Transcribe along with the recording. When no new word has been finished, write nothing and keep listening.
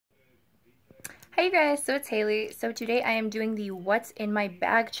Hi you guys, so it's Haley. So today I am doing the What's in My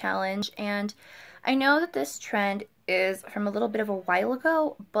Bag challenge, and I know that this trend is from a little bit of a while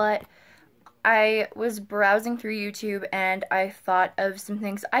ago, but I was browsing through YouTube and I thought of some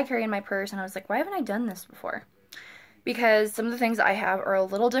things I carry in my purse and I was like, why haven't I done this before? Because some of the things I have are a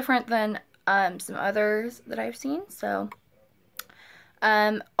little different than some others that I've seen. So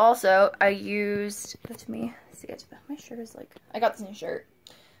also I used, let me see it. My shirt is like, I got this new shirt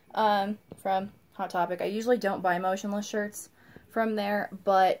from Hot Topic. I usually don't buy motionless shirts from there,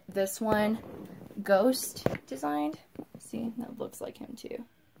 but this one, Ghost designed. See, that looks like him too.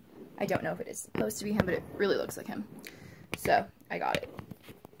 I don't know if it is supposed to be him, but it really looks like him. So, I got it.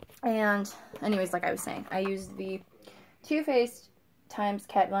 And, anyways, like I was saying, I used the Too Faced times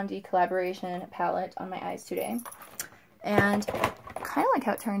Kat Von D collaboration palette on my eyes today. And, kind of like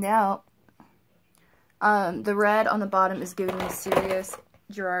how it turned out. The red on the bottom is giving me serious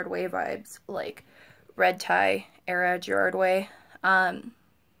Gerard Way vibes, like red tie era Gerard Way. Like,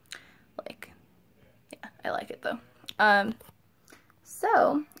 yeah, I like it though.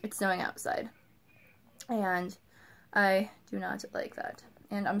 So it's snowing outside, and I do not like that.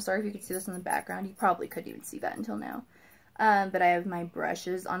 And I'm sorry if you could see this in the background. You probably couldn't even see that until now. But I have my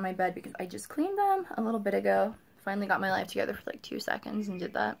brushes on my bed because I just cleaned them a little bit ago. Finally got my life together for like 2 seconds and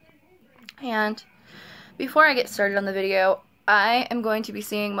did that. And before I get started on the video, I am going to be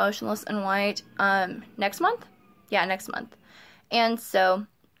seeing Motionless in White next month. Yeah, next month. And so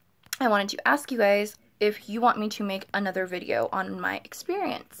I wanted to ask you guys if you want me to make another video on my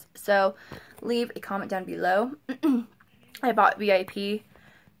experience. So leave a comment down below. I bought VIP,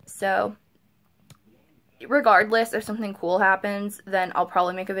 so regardless if something cool happens, then I'll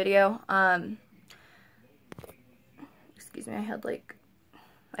probably make a video. Excuse me, I feel like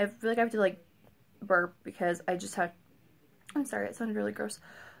I have to like burp because I just had, I'm sorry, it sounded really gross.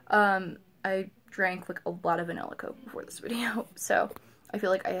 I drank like a lot of vanilla Coke before this video, so I feel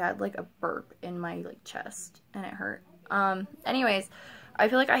like I had like a burp in my like chest and it hurt. Anyways, I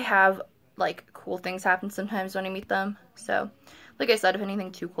feel like I have like cool things happen sometimes when I meet them. So, like I said, if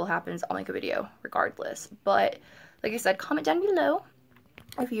anything too cool happens, I'll make a video regardless. But like I said, comment down below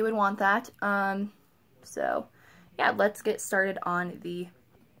if you would want that. So yeah, let's get started on the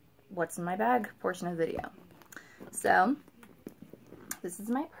what's in my bag portion of the video. So, this is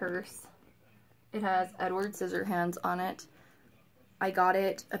my purse. It has Edward Scissorhands on it. I got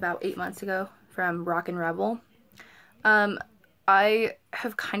it about 8 months ago from Rock and Rebel. I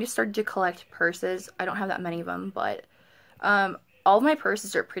have kind of started to collect purses. I don't have that many of them, but all of my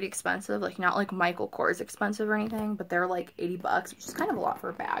purses are pretty expensive. Like, not like Michael Kors expensive or anything, but they're like 80 bucks, which is kind of a lot for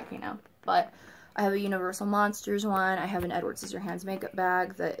a bag, you know. But I have a Universal Monsters one. I have an Edward Scissorhands makeup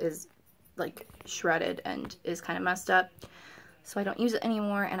bag that is like shredded and is kind of messed up, so I don't use it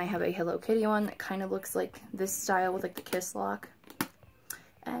anymore. And I have a Hello Kitty one that kind of looks like this style with like the kiss lock.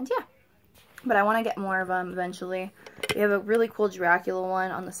 And yeah, but I want to get more of them eventually. We have a really cool Dracula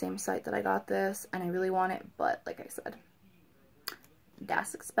one on the same site that I got this, and I really want it, but like I said,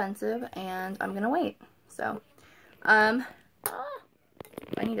 that's expensive and I'm gonna wait. So I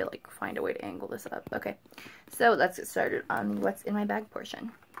need to like find a way to angle this up. Okay, so let's get started on what's in my bag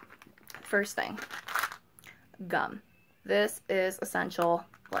portion. First thing, gum. This is essential.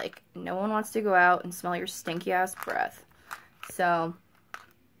 Like, no one wants to go out and smell your stinky ass breath, so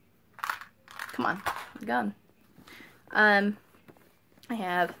come on, gum. I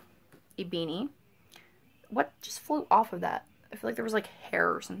have a beanie. What just flew off of that? I feel like there was like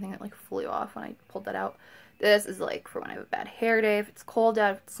hair or something that like flew off when I pulled that out. This is like for when I have a bad hair day, if it's cold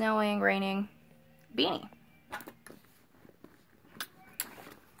out, if it's snowing, raining. Beanie.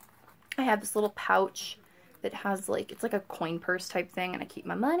 I have this little pouch that has like, it's like a coin purse type thing, and I keep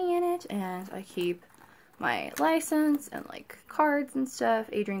my money in it, and I keep my license and like cards and stuff.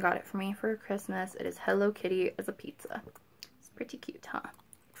 Adrian got it for me for Christmas. It is Hello Kitty as a pizza. It's pretty cute, huh?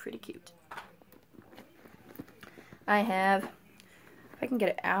 Pretty cute. I have, if I can get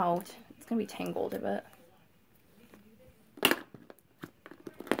it out, it's gonna be tangled a bit.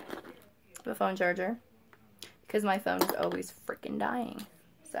 The phone charger, because my phone is always freaking dying.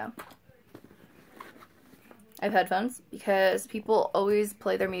 So I have headphones because people always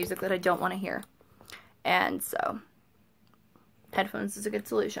play their music that I don't want to hear. And so, headphones is a good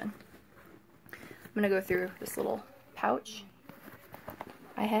solution. I'm going to go through this little pouch.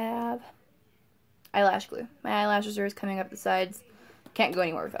 I have eyelash glue. My eyelashes are coming up the sides. Can't go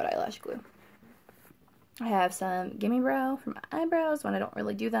anywhere without eyelash glue. I have some Gimme Brow for my eyebrows when I don't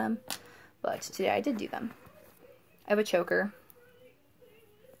really do them, but today I did do them. I have a choker.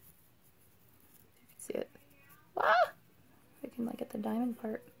 See it? Ah! I can like get the diamond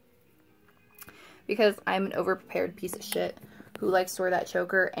part. because I'm an overprepared piece of shit who likes to wear that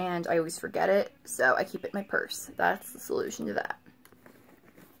choker and I always forget it, so I keep it in my purse. That's the solution to that.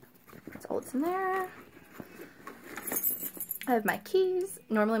 That's all that's in there. I have my keys.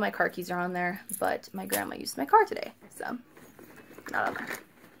 Normally my car keys are on there, but my grandma used my car today, so not on there.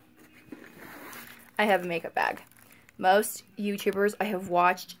 I have a makeup bag. Most YouTubers I have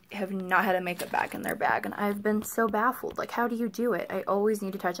watched have not had a makeup bag in their bag, and I've been so baffled. Like, how do you do it? I always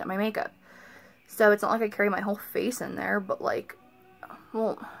need to touch up my makeup. So it's not like I carry my whole face in there, but like,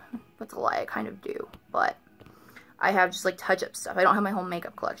 well, that's a lie, I kind of do. But I have just like touch-up stuff. I don't have my whole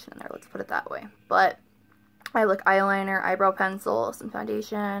makeup collection in there, let's put it that way. But I have like eyeliner, eyebrow pencil, some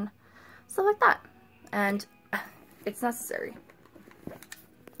foundation, stuff like that. And it's necessary.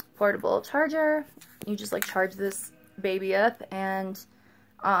 Portable charger. You just like charge this baby up, and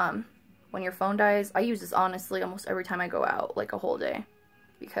when your phone dies, I use this honestly almost every time I go out, like a whole day,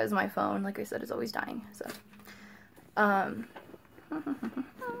 because my phone, like I said, is always dying. So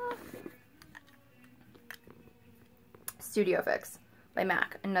Studio Fix by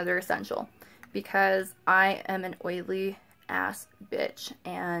MAC, another essential, because I am an oily ass bitch,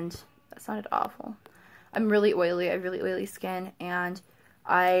 and that sounded awful. I'm really oily. I have really oily skin, and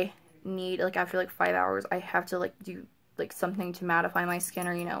I need, like, after like 5 hours, I have to like do like something to mattify my skin,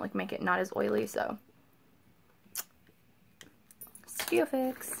 or, you know, like make it not as oily. So Studio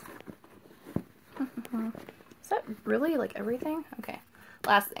Fix. Is that really like everything? Okay,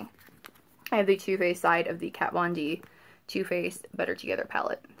 last thing, I have the Too Faced side of the Kat Von D Too Faced Better Together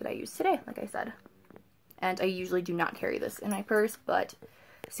palette that I used today, like I said. And I usually do not carry this in my purse, but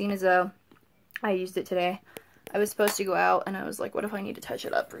seeing as though I used it today, I was supposed to go out, and I was like, what if I need to touch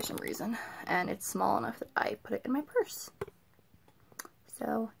it up for some reason? And it's small enough that I put it in my purse.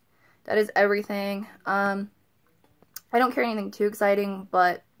 So that is everything. I don't carry anything too exciting,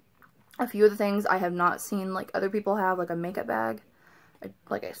 but a few of the things I have not seen like other people have, like a makeup bag.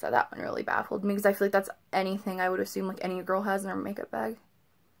 Like I said, that one really baffled me, because I feel like that's anything I would assume like any girl has in their makeup bag.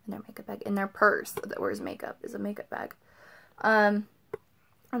 In their purse that wears makeup is a makeup bag. And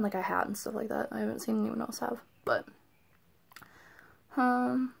like a hat and stuff like that. I haven't seen anyone else have, but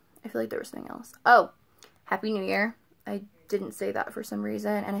I feel like there was something else. Oh, Happy New Year. I didn't say that for some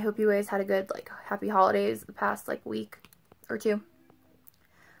reason, and I hope you guys had a good like happy holidays the past like week or two.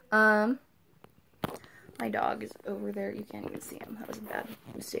 My dog is over there. You can't even see him. That was a bad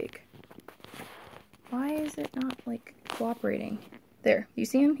mistake. Why is it not like cooperating? There, you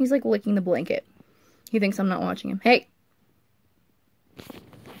see him? He's like licking the blanket. He thinks I'm not watching him. Hey!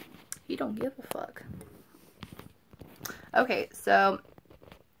 He don't give a fuck. Okay, so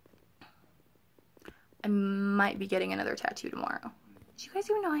I might be getting another tattoo tomorrow. Did you guys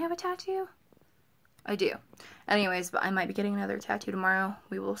even know I have a tattoo? I do. Anyways, but I might be getting another tattoo tomorrow.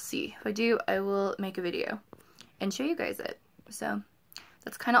 We will see. If I do, I will make a video and show you guys it. So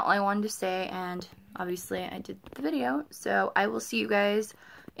that's kind of all I wanted to say, and obviously I did the video. So I will see you guys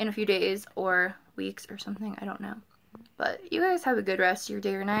in a few days or weeks or something. I don't know. But you guys have a good rest of your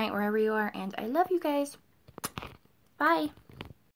day or night, wherever you are, and I love you guys. Bye.